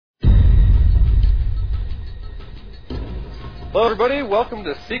Hello everybody, welcome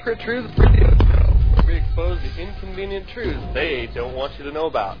to Secret Truths Radio Show, where we expose the inconvenient truths they don't want you to know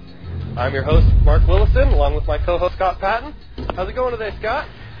about. I'm your host, Mark Willison, along with my co-host, Scott Patton. How's it going today, Scott?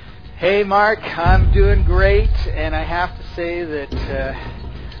 Hey Mark, I'm doing great, and I have to say that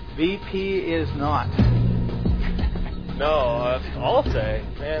VP is not. No, I'll say,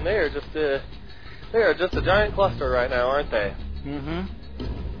 man, they are just a giant cluster right now, aren't they? Mm-hmm.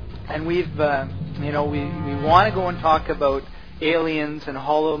 And we want to go and talk about aliens and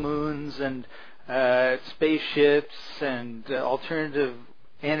hollow moons and spaceships and alternative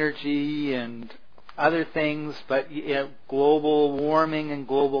energy and other things, but global warming and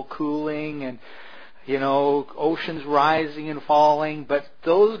global cooling and oceans rising and falling. But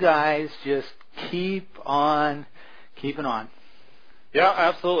those guys just keep on keeping on. Yeah,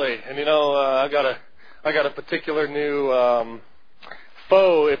 absolutely. And I got a particular new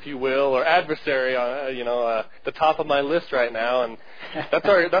foe, if you will, or adversary on the top of my list right now, and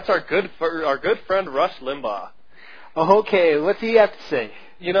that's our good friend Rush Limbaugh. Okay, what do you have to say?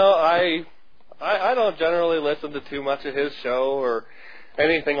 I don't generally listen to too much of his show or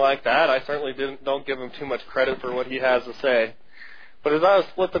anything like that. I certainly don't give him too much credit for what he has to say. But as I was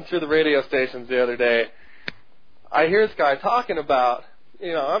flipping through the radio stations the other day, I hear this guy talking about,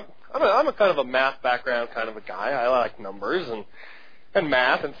 I'm a kind of a math background kind of a guy. I like numbers and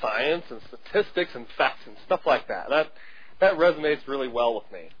math and science and statistics and facts and stuff like that. That resonates really well with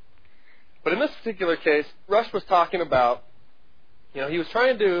me. But in this particular case, Rush was talking about, he was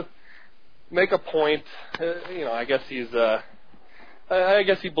trying to make a point. I guess he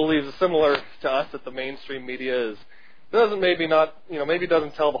believes it's similar to us that the mainstream media maybe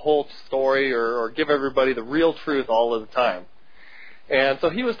doesn't tell the whole story or give everybody the real truth all of the time. And so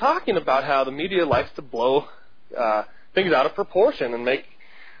he was talking about how the media likes to blow things out of proportion and make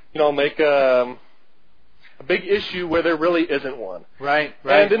a big issue where there really isn't one. Right.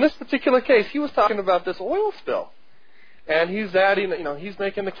 And in this particular case, he was talking about this oil spill. And he's adding, he's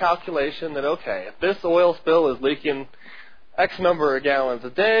making the calculation that, okay, if this oil spill is leaking X number of gallons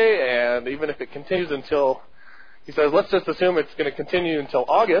a day, and even if it continues until, he says, let's just assume it's going to continue until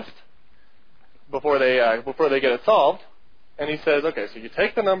August before they get it solved. And he says, okay, so you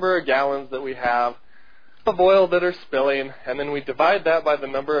take the number of gallons that we have of oil that are spilling, and then we divide that by the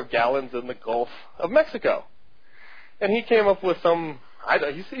number of gallons in the Gulf of Mexico. And he came up with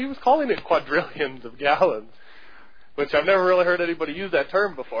he was calling it quadrillions of gallons, which I've never really heard anybody use that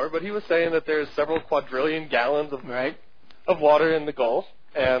term before, but he was saying that there's several quadrillion gallons of water in the Gulf,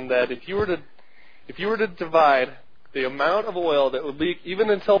 and that if you were to divide the amount of oil that would leak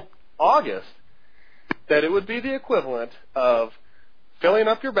even until August, that it would be the equivalent of filling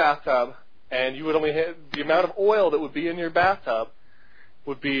up your bathtub, and you would only have the amount of oil that would be in your bathtub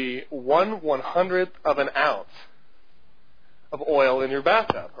would be 1/100th of an ounce of oil in your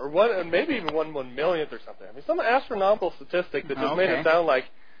bathtub, or maybe even 1/1,000,000th or something. I mean, some astronomical statistic that just made it sound like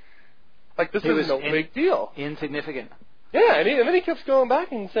this is no big deal, insignificant. Yeah, and then he keeps going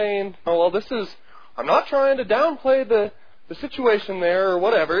back and saying, "Oh well, I'm not trying to downplay the situation there or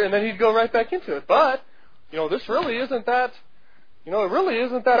whatever," and then he'd go right back into it. But this really isn't that. It really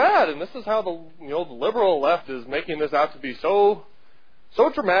isn't that bad, and this is how the liberal left is making this out to be so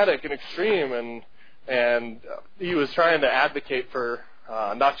dramatic and extreme, and he was trying to advocate for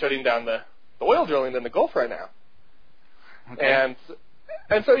not shutting down the oil drilling in the Gulf right now. Okay.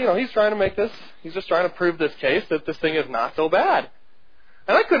 And so he's trying to make this. He's just trying to prove this case that this thing is not so bad.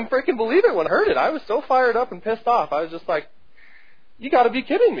 And I couldn't freaking believe it when I heard it. I was so fired up and pissed off. I was just like, "You got to be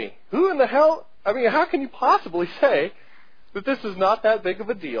kidding me! Who in the hell? I mean, how can you possibly say that this is not that big of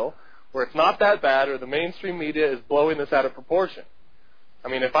a deal, or it's not that bad, or the mainstream media is blowing this out of proportion?" I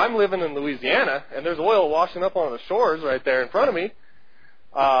mean, if I'm living in Louisiana and there's oil washing up on the shores right there in front of me,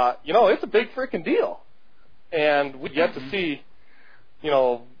 it's a big freaking deal. And we get to see,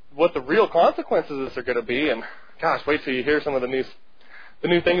 what the real consequences of this are going to be. And gosh, wait till you hear some of the new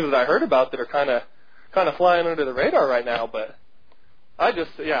things that I heard about that are kind of flying under the radar right now. But I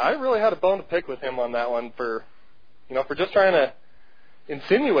really had a bone to pick with him on that one for just trying to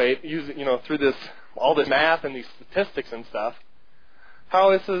insinuate, through all this math and these statistics and stuff, how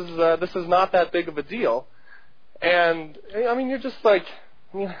this is not that big of a deal. And I mean, you're just like,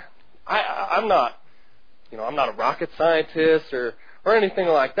 I'm not a rocket scientist or anything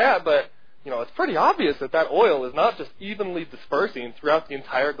like that, but it's pretty obvious that oil is not just evenly dispersing throughout the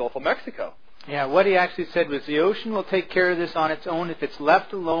entire Gulf of Mexico. Yeah, what he actually said was the ocean will take care of this on its own if it's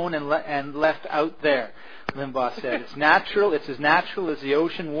left alone and left out there. Limbaugh said it's natural. It's as natural as the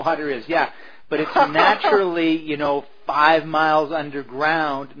ocean water is. Yeah, but it's naturally 5 miles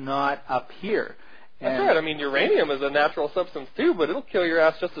underground, not up here. That's right. I mean, uranium is a natural substance too, but it'll kill your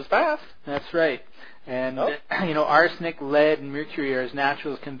ass just as fast. That's right. And, arsenic, lead, and mercury are as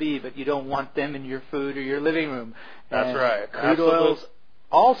natural as can be, but you don't want them in your food or your living room. That's right. Crude oil's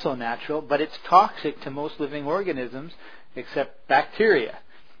also natural, but it's toxic to most living organisms except bacteria.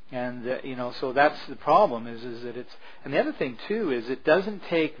 And, so that's the problem is that it's... And the other thing, too, is it doesn't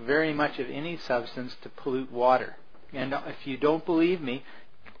take very much of any substance to pollute water. And if you don't believe me,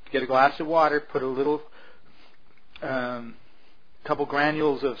 get a glass of water, put a little couple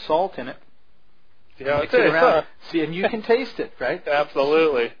granules of salt in it, mix it around, see, and you can taste it, right?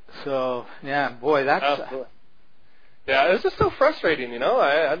 Absolutely. So, yeah, boy, that's... Absolutely. Yeah, it's just so frustrating,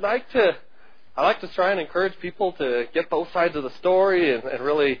 I like to try and encourage people to get both sides of the story and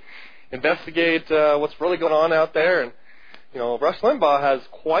really investigate what's really going on out there. And, Rush Limbaugh has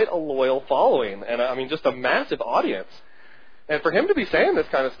quite a loyal following and, just a massive audience. And for him to be saying this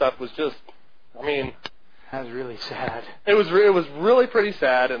kind of stuff was just, that was really sad. It was really pretty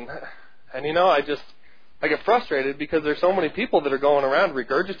sad. And I get frustrated because there's so many people that are going around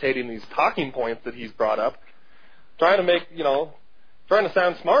regurgitating these talking points that he's brought up, trying to make, trying to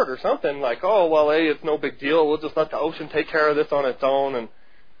sound smart or something, like, oh, well, hey, it's no big deal. We'll just let the ocean take care of this on its own. And,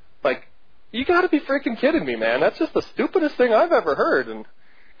 you got to be freaking kidding me, man. That's just the stupidest thing I've ever heard. And,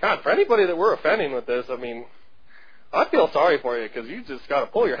 God, for anybody that we're offending with this, I feel sorry for you because you just got to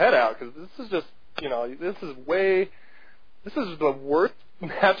pull your head out because this is just, this is the worst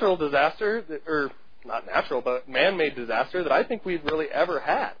natural disaster, or not natural, but man-made disaster that I think we've really ever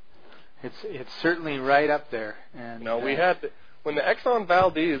had. It's certainly right up there. And we had when the Exxon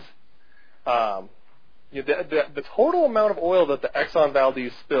Valdez, the total amount of oil that the Exxon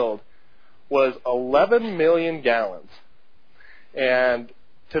Valdez spilled was 11 million gallons, and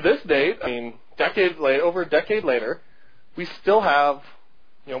to this date, over a decade later, we still have,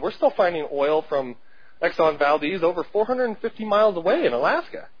 we're still finding oil from Exxon Valdez over 450 miles away in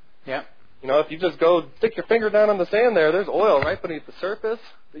Alaska. Yeah. If you just go stick your finger down in the sand there's oil right beneath the surface.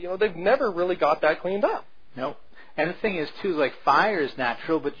 They've never really got that cleaned up. No. And the thing is, too, like fire is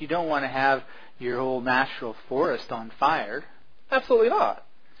natural, but you don't want to have your whole natural forest on fire. Absolutely not.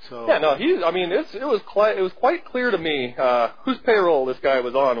 So yeah, no, it was quite clear to me whose payroll this guy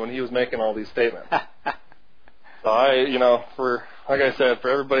was on when he was making all these statements. So for like I said, for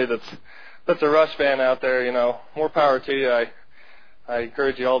everybody that's a Rush fan out there, more power to you. I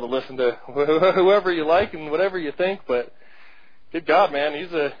encourage you all to listen to whoever you like and whatever you think, but good God, man,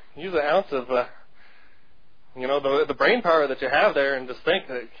 use an ounce of the brain power that you have there, and just think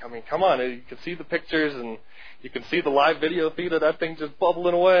that, come on, you can see the pictures and you can see the live video feed of that thing just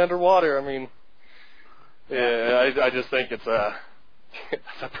bubbling away underwater. I just think it's a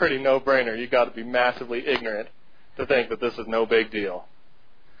pretty no-brainer. You got to be massively ignorant to think that this is no big deal.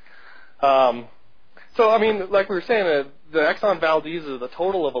 Like we were saying, the Exxon Valdez is a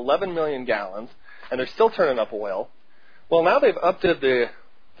total of 11 million gallons, and they're still turning up oil. Well, now they've upped the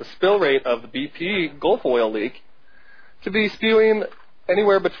spill rate of the BP Gulf oil leak to be spewing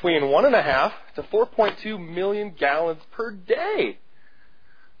anywhere between 1.5 to 4.2 million gallons per day.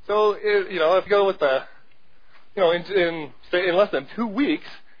 So, if you go with in less than 2 weeks,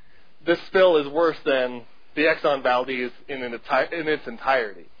 this spill is worse than the Exxon Valdez in its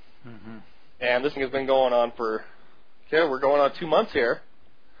entirety. Mm-hmm. And this thing has been going on we're going on 2 months here.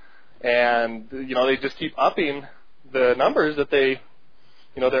 And, they just keep upping the numbers that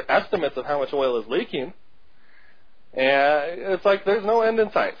their estimates of how much oil is leaking. And it's like there's no end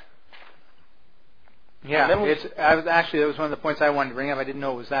in sight. Yeah, that was one of the points I wanted to bring up. I didn't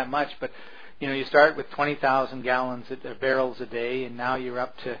know it was that much, but, you start with 20,000 barrels a day, and now you're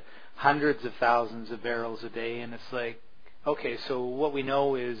up to hundreds of thousands of barrels a day, and it's like, okay, so what we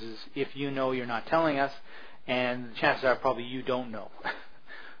know is if you know, you're not telling us, and the chances are probably you don't know.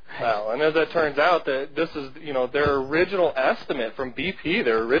 Well, and as it turns out, that this is, their original estimate from BP,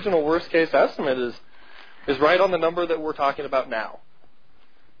 their original worst-case estimate is right on the number that we're talking about now.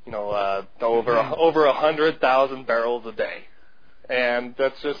 Over 100,000 barrels a day. And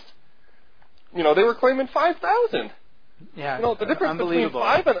that's just, they were claiming 5,000. Yeah, the difference between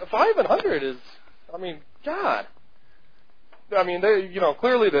 5 and 100 is, God.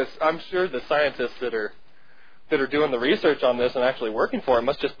 Clearly I'm sure the scientists that are doing the research on this and actually working for it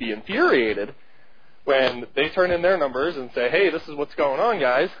must just be infuriated when they turn in their numbers and say, hey, this is what's going on,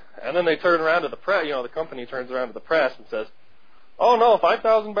 guys. And then they turn around to the press, the company turns around to the press and says, oh, no,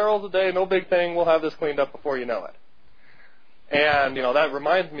 5,000 barrels a day, no big thing, we'll have this cleaned up before you know it. And, that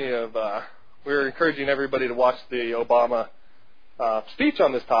reminds me of, we were encouraging everybody to watch the Obama speech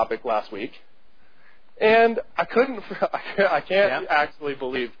on this topic last week. And I can't actually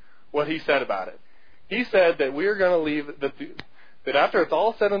believe what he said about it. he said that we are going to leave, that after it's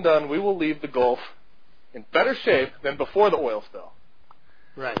all said and done, we will leave the Gulf in better shape than before the oil spill.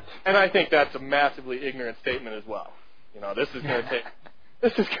 Right. And I think that's a massively ignorant statement as well. This is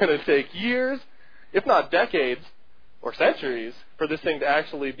going to take years, if not decades or centuries, for this thing to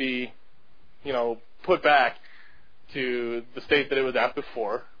actually be, put back to the state that it was at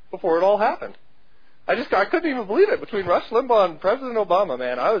before it all happened. I couldn't even believe it. Between Rush Limbaugh and President Obama,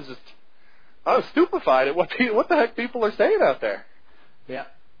 man, I was stupefied at what the heck people are saying out there. Yeah.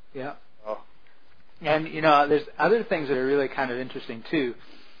 Oh. And there's other things that are really kind of interesting too,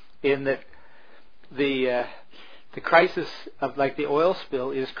 in that the crisis of like the oil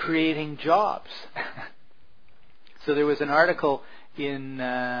spill is creating jobs. So there was an article in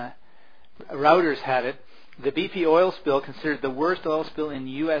Reuters had it. The BP oil spill, considered the worst oil spill in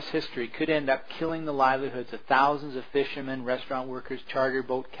U.S. history, could end up killing the livelihoods of thousands of fishermen, restaurant workers, charter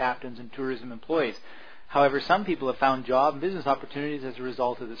boat captains, and tourism employees. However, some people have found job and business opportunities as a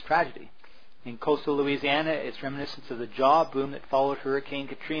result of this tragedy. In coastal Louisiana, it's reminiscent of the job boom that followed Hurricane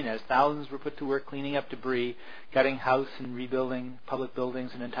Katrina, as thousands were put to work cleaning up debris, gutting house and rebuilding public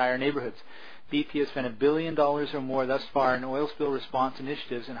buildings and entire neighborhoods. BP has spent $1 billion or more thus far in oil spill response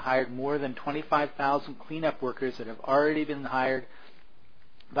initiatives and hired more than 25,000 cleanup workers that have already been hired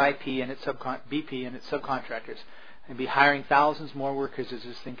by BP and its subcontractors, and be hiring thousands more workers as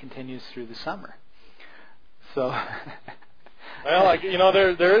this thing continues through the summer. So, well,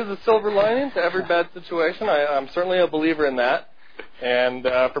 there is a silver lining to every bad situation. I'm certainly a believer in that. And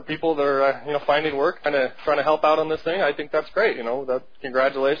for people that are finding work, trying to help out on this thing, I think that's great.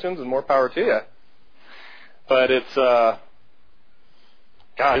 Congratulations and more power to you. But it's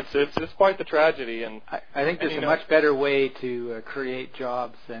it's quite the tragedy. And I think there's a much better way to create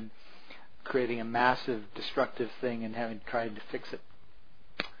jobs than creating a massive destructive thing and tried to fix it.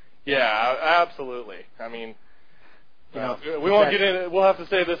 Yeah, absolutely. I mean, we won't get into. We'll have to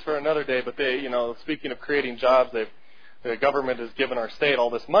say this for another day. But speaking of creating jobs, the government has given our state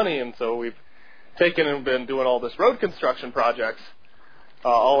all this money, and so we've taken and been doing all this road construction projects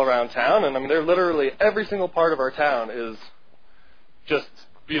all around town. And I mean, they're literally every single part of our town is just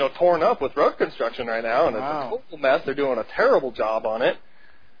torn up with road construction right now, and It's a total mess. They're doing a terrible job on it,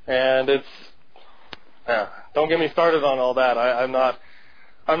 and don't get me started on all that.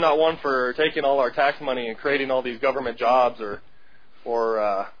 I'm not one for taking all our tax money and creating all these government jobs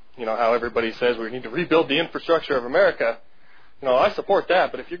or how everybody says we need to rebuild the infrastructure of America. I support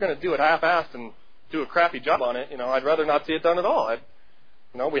that, but if you're going to do it half-assed and do a crappy job on it, I'd rather not see it done at all.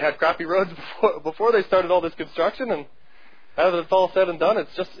 We had crappy roads before they started all this construction, and as it's all said and done,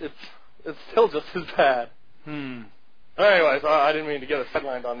 it's still just as bad. Anyways, I didn't mean to get us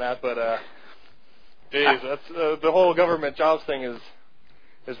headlined on that, but that's the whole government jobs thing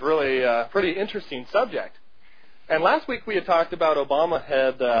is really a pretty interesting subject. And last week we had talked about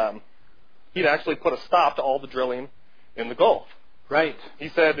Obama he'd actually put a stop to all the drilling in the Gulf. Right. He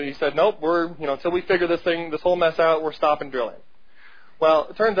said, nope, we're until we figure this whole mess out, we're stopping drilling. Well,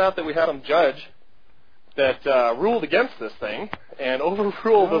 it turns out that we had a judge that ruled against this thing and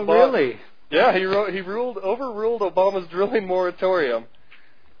overruled Obama. Really? Yeah, he overruled Obama's drilling moratorium,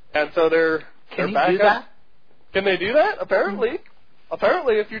 and so they're back do that? Can they do that? Apparently,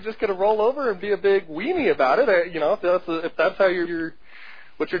 if you're just going to roll over and be a big weenie about it, if that's how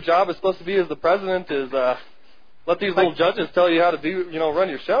what your job is supposed to be as the president is let these little judges tell you how to do run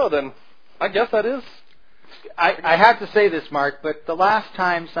your show, then I guess that is. I have to say this, Mark, but the last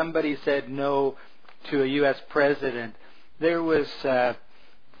time somebody said no to a U.S. president, there was 4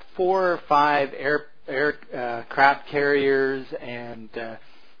 or 5 aircraft carriers and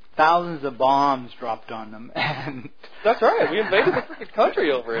thousands of bombs dropped on them. And that's right. We invaded the freaking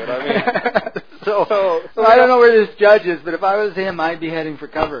country over it. I mean, so I don't know where this judge is, but if I was him, I'd be heading for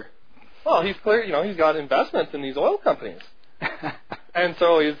cover. Well, he's clear. He's got investments in these oil companies, and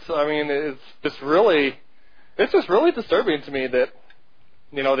so it's just really disturbing to me that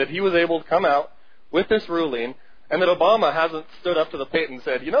that he was able to come out with this ruling, and that Obama hasn't stood up to the plate and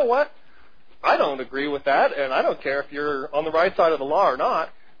said, you know what, I don't agree with that, and I don't care if you're on the right side of the law or not.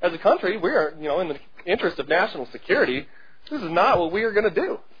 As a country, we are, in the interest of national security, this is not what we are going to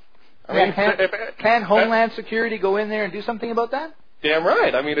do. I mean, can Homeland Security go in there and do something about that? Damn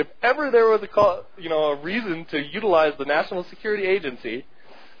right. I mean, if ever there was a reason to utilize the National Security Agency,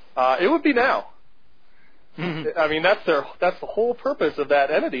 it would be now. Mm-hmm. I mean, that's the whole purpose of that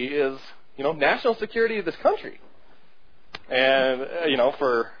entity is, national security of this country. And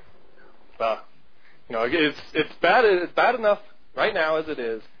it's bad enough right now as it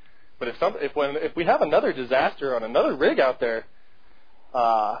is. But if we have another disaster on another rig out there,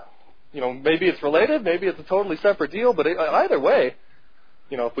 maybe it's related, maybe it's a totally separate deal, but either way,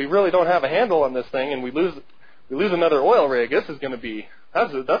 if we really don't have a handle on this thing and we lose another oil rig, this is going to be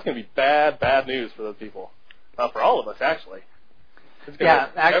that's going to be bad news for those people, for all of us actually.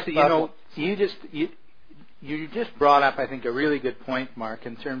 Actually, you just brought up, I think, a really good point, Mark,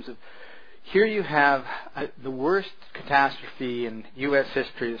 in terms of here you have the worst catastrophe in U.S.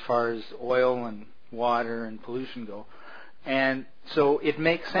 history as far as oil and water and pollution go. And so it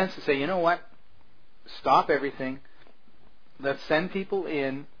makes sense to say, you know what, stop everything. Let's send people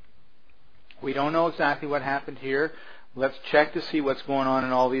in. We don't know exactly what happened here. Let's check to see what's going on in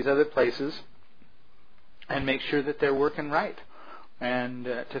all these other places and make sure that they're working right. And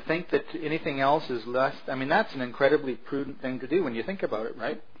to think that anything else is less, that's an incredibly prudent thing to do when you think about it,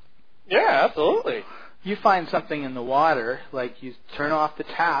 right? Yeah, absolutely. You find something in the water, like you turn off the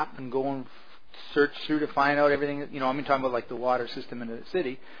tap and go and search through to find out everything. I'm talking about like the water system in the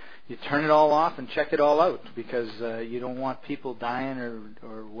city. You turn it all off and check it all out because you don't want people dying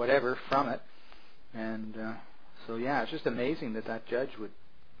or whatever from it. And it's just amazing that judge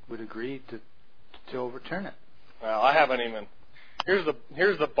would agree to overturn it. Well, I haven't even. Here's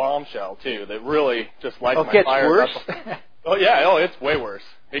the bombshell too that really just lights my gets fire. Worse? It's way worse.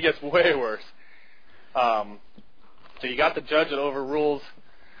 It gets way worse. So you got the judge that overrules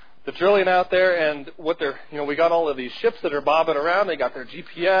the drilling out there, and what they're, we got all of these ships that are bobbing around. They got their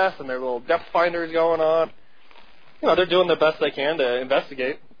GPS and their little depth finders going on. They're doing the best they can to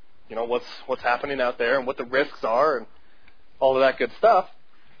investigate, what's happening out there and what the risks are and all of that good stuff.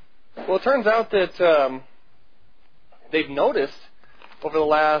 Well, it turns out that they've noticed over the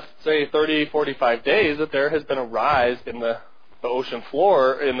last, say, 30, 45 days that there has been a rise in the ocean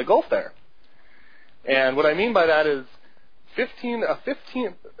floor in the Gulf there. And what I mean by that is 15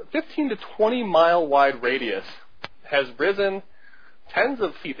 to 20 mile wide radius has risen tens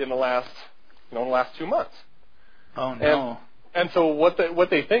of feet in the last 2 months. Oh no! And so what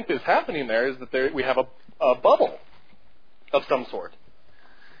they think is happening there is that we have a bubble of some sort,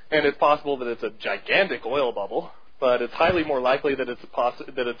 and it's possible that it's a gigantic oil bubble, but it's highly more likely that it's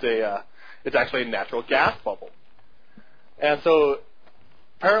actually a natural gas bubble. And so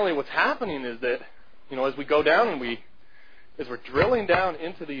apparently what's happening is that as we go down and as we're drilling down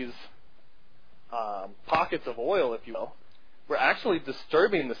into these pockets of oil, if you will, we're actually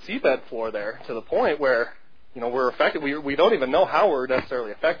disturbing the seabed floor there to the point where we're affected. We don't even know how we're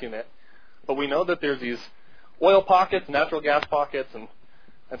necessarily affecting it, but we know that there's these oil pockets, natural gas pockets, and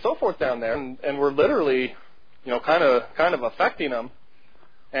so forth down there, and we're literally kind of affecting them,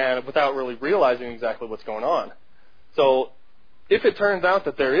 and without really realizing exactly what's going on. So if it turns out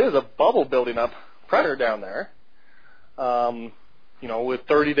that there is a bubble building up pressure down there, with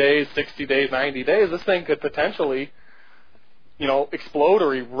 30 days, 60 days, 90 days, this thing could potentially, explode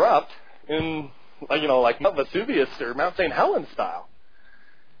or erupt in, like Mount Vesuvius or Mount St. Helens style.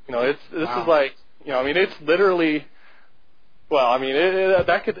 This is like, it's literally,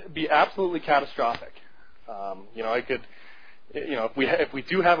 that could be absolutely catastrophic. It could, if we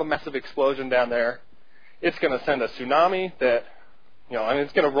do have a massive explosion down there, it's going to send a tsunami that,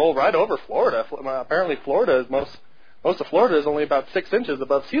 it's going to roll right over Florida. Apparently, most of Florida is only about 6 inches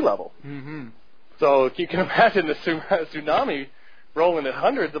above sea level. Mm-hmm. So you can imagine the tsunami rolling at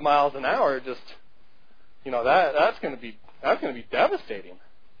hundreds of miles an hour. Just, that's going to be devastating.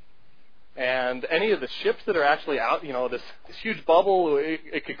 And any of the ships that are actually out, this huge bubble,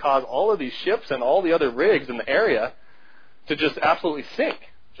 it could cause all of these ships and all the other rigs in the area to just absolutely sink,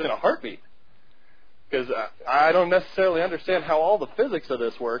 just in a heartbeat. Because I don't necessarily understand how all the physics of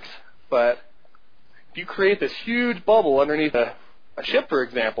this works, but if you create this huge bubble underneath a ship, for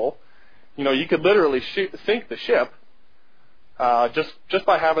example, you could literally sink the ship just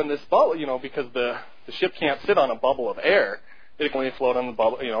by having this bubble, because the ship can't sit on a bubble of air. It can only float on the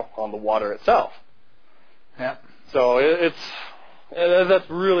bubble, on the water itself. Yeah. So that's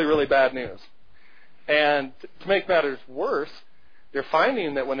really, really bad news. And to make matters worse, they're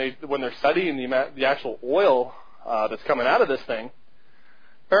finding that when they're studying the actual oil that's coming out of this thing,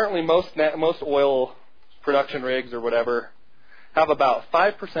 apparently most oil production rigs or whatever have about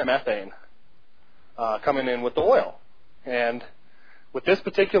 5% methane coming in with the oil. And with this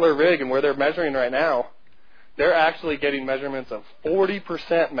particular rig and where they're measuring right now, they're actually getting measurements of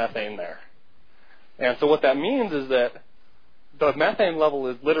 40% methane there. And so what that means is that the methane level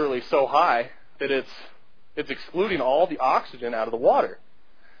is literally so high that it's excluding all the oxygen out of the water.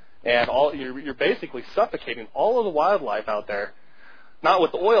 And you're basically suffocating all of the wildlife out there, not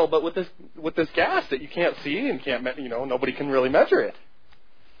with the oil, but with this gas that you can't see and nobody can really measure it.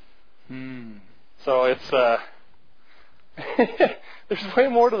 Hmm. So it's there's way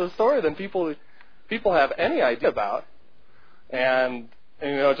more to the story than people have any idea about. And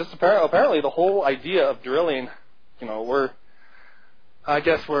just apparently the whole idea of drilling, we're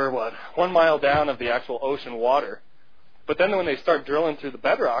 1 mile down of the actual ocean water. But then when they start drilling through the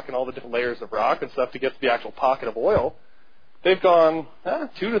bedrock and all the different layers of rock and stuff to get to the actual pocket of oil, they've gone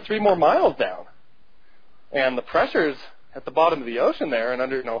 2 to 3 more miles down. And the pressures at the bottom of the ocean there and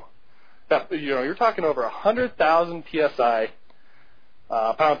under, you're talking over 100,000 psi,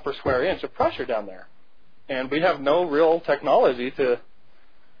 pounds per square inch of pressure down there. And we have no real technology to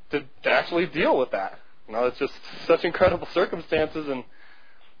actually deal with that. It's just such incredible circumstances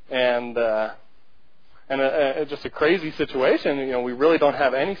and just a crazy situation. We really don't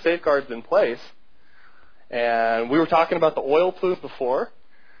have any safeguards in place. And we were talking about the oil plumes before.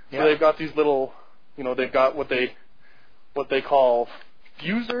 So they've got these little, they've got what they call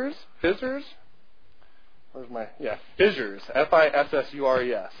fissures. Fissures, Fissures.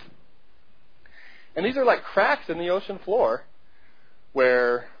 And these are like cracks in the ocean floor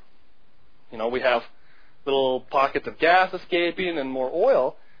where, we have little pockets of gas escaping and more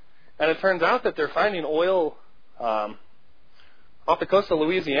oil. And it turns out that they're finding oil off the coast of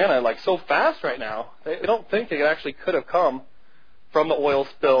Louisiana like so fast right now. They don't think it actually could have come from the oil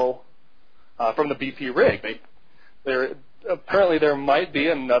spill from the BP rig. Apparently there might be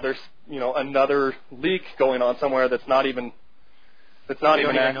another leak going on somewhere that's not even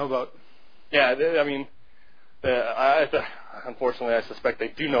know about. Yeah, I mean, unfortunately, I suspect they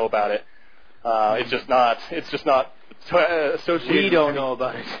do know about it. It's just not associated. We don't know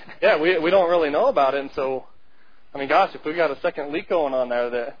about it. Yeah, we don't really know about it, and so, I mean, gosh, if we got a second leak going on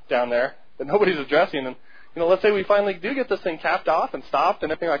down there that nobody's addressing, and let's say we finally do get this thing capped off and stopped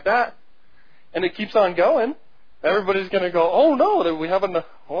and everything like that, and it keeps on going, everybody's going to go, oh no,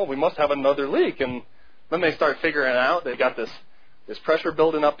 we must have another leak, and then they start figuring out they've got this pressure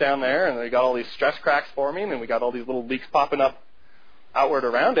building up down there, and they got all these stress cracks forming, and we got all these little leaks popping up outward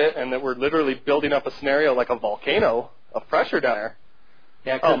around it, and that we're literally building up a scenario like a volcano of pressure down there.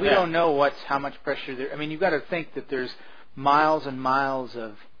 Yeah, because we don't know how much pressure there. I mean, you've got to think that there's miles and miles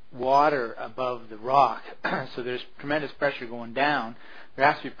of water above the rock, so there's tremendous pressure going down. There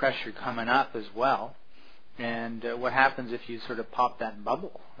has to be pressure coming up as well. And what happens if you sort of pop that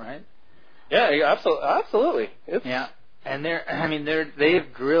bubble, right? Yeah, absolutely. And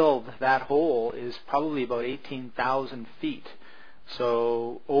they've drilled that hole is probably about 18,000 feet,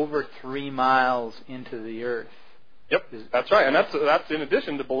 so over 3 miles into the earth. Yep, that's right, and that's in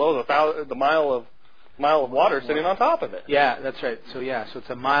addition to below the mile of water sitting on top of it. Yeah, that's right. So it's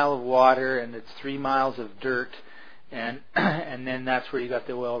a mile of water and it's 3 miles of dirt, and then that's where you got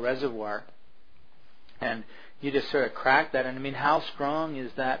the oil reservoir, and you just sort of crack that. And I mean, how strong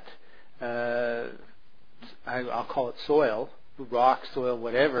is that? I'll call it soil, rock, soil,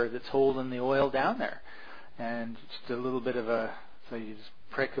 whatever, that's holding the oil down there. And just a little bit so you just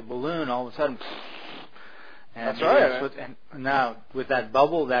prick a balloon, all of a sudden, and that's right. And now with that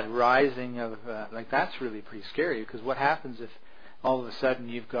bubble, that rising of, that's really pretty scary, because what happens if all of a sudden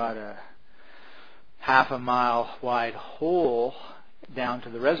you've got a half a mile wide hole down to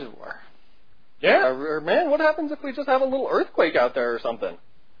the reservoir? Yeah, or man, what happens if we just have a little earthquake out there or something?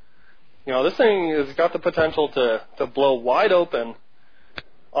 This thing has got the potential to blow wide open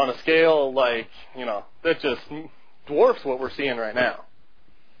on a scale that just dwarfs what we're seeing right now.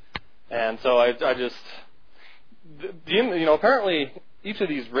 And so I just, apparently each of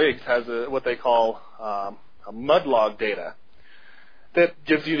these rigs has what they call a mud log data that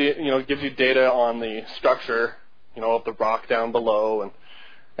gives you data on the structure, of the rock down below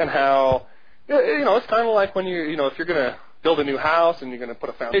and how, it's kind of like when if you're going to build a new house and you're going to put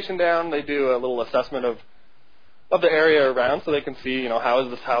a foundation down, they do a little assessment of the area around so they can see, how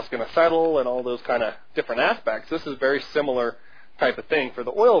is this house going to settle and all those kind of different aspects. This is a very similar type of thing for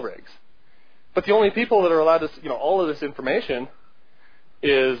the oil rigs. But the only people that are allowed to, all of this information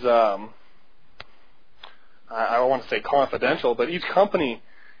is, I don't want to say confidential, but each company,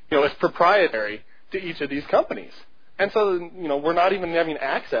 is proprietary to each of these companies. And so, we're not even having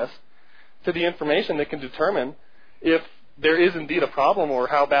access to the information that can determine if there is indeed a problem or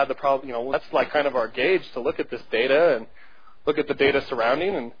how bad the problem, that's like kind of our gauge to look at this data and look at the data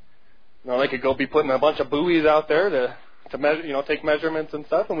surrounding, and, they could go be putting a bunch of buoys out there to measure, take measurements and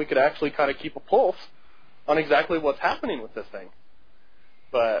stuff, and we could actually kind of keep a pulse on exactly what's happening with this thing.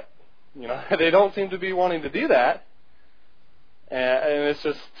 But, they don't seem to be wanting to do that. And it's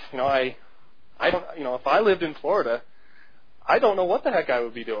just, I don't, if I lived in Florida, I don't know what the heck I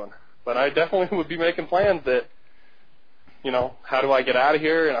would be doing. But I definitely would be making plans that, how do I get out of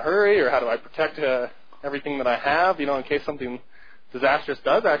here in a hurry, or how do I protect everything that I have, you know, in case something disastrous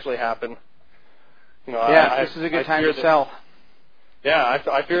does actually happen. You know, this is a good time to sell. Yeah,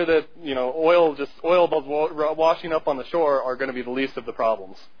 I fear that, you know, oil bubbles washing up on the shore are going to be the least of the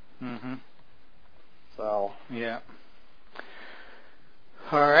problems. Mm-hmm. So. Yeah.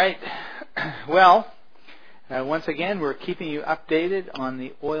 All right. Well, once again, we're keeping you updated on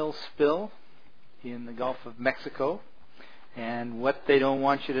the oil spill in the Gulf of Mexico and what they don't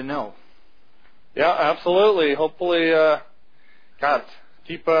want you to know. Yeah, absolutely. Hopefully, God,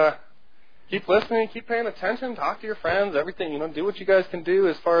 keep listening, keep paying attention, talk to your friends, everything. You know, do what you guys can do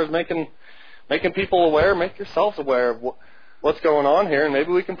as far as making people aware, make yourselves aware of what's going on here, and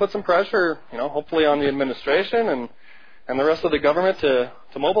maybe we can put some pressure, you know, hopefully on the administration and the rest of the government to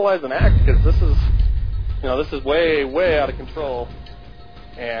mobilize and act, because this is way out of control,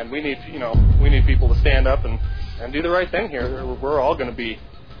 and we need people to stand up and do the right thing here.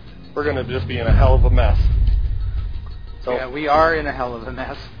 We're going to just be in a hell of a mess. So, yeah, we are in a hell of a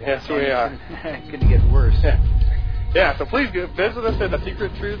mess. Yes, we are. It's going to get worse. Yeah, so please visit us at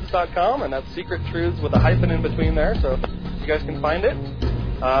secrettruths.com, and that's secret truths with a hyphen in between there, so you guys can find it.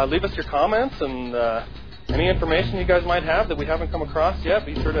 Leave us your comments and any information you guys might have that we haven't come across yet.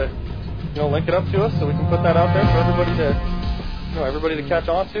 Be sure to, you know, link it up to us so we can put that out there for everybody to catch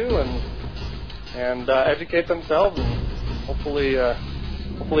on to and educate themselves, and hopefully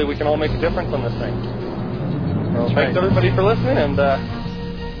we can all make a difference on this thing. So thanks everybody for listening, and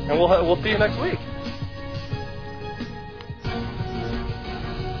we'll see you next week.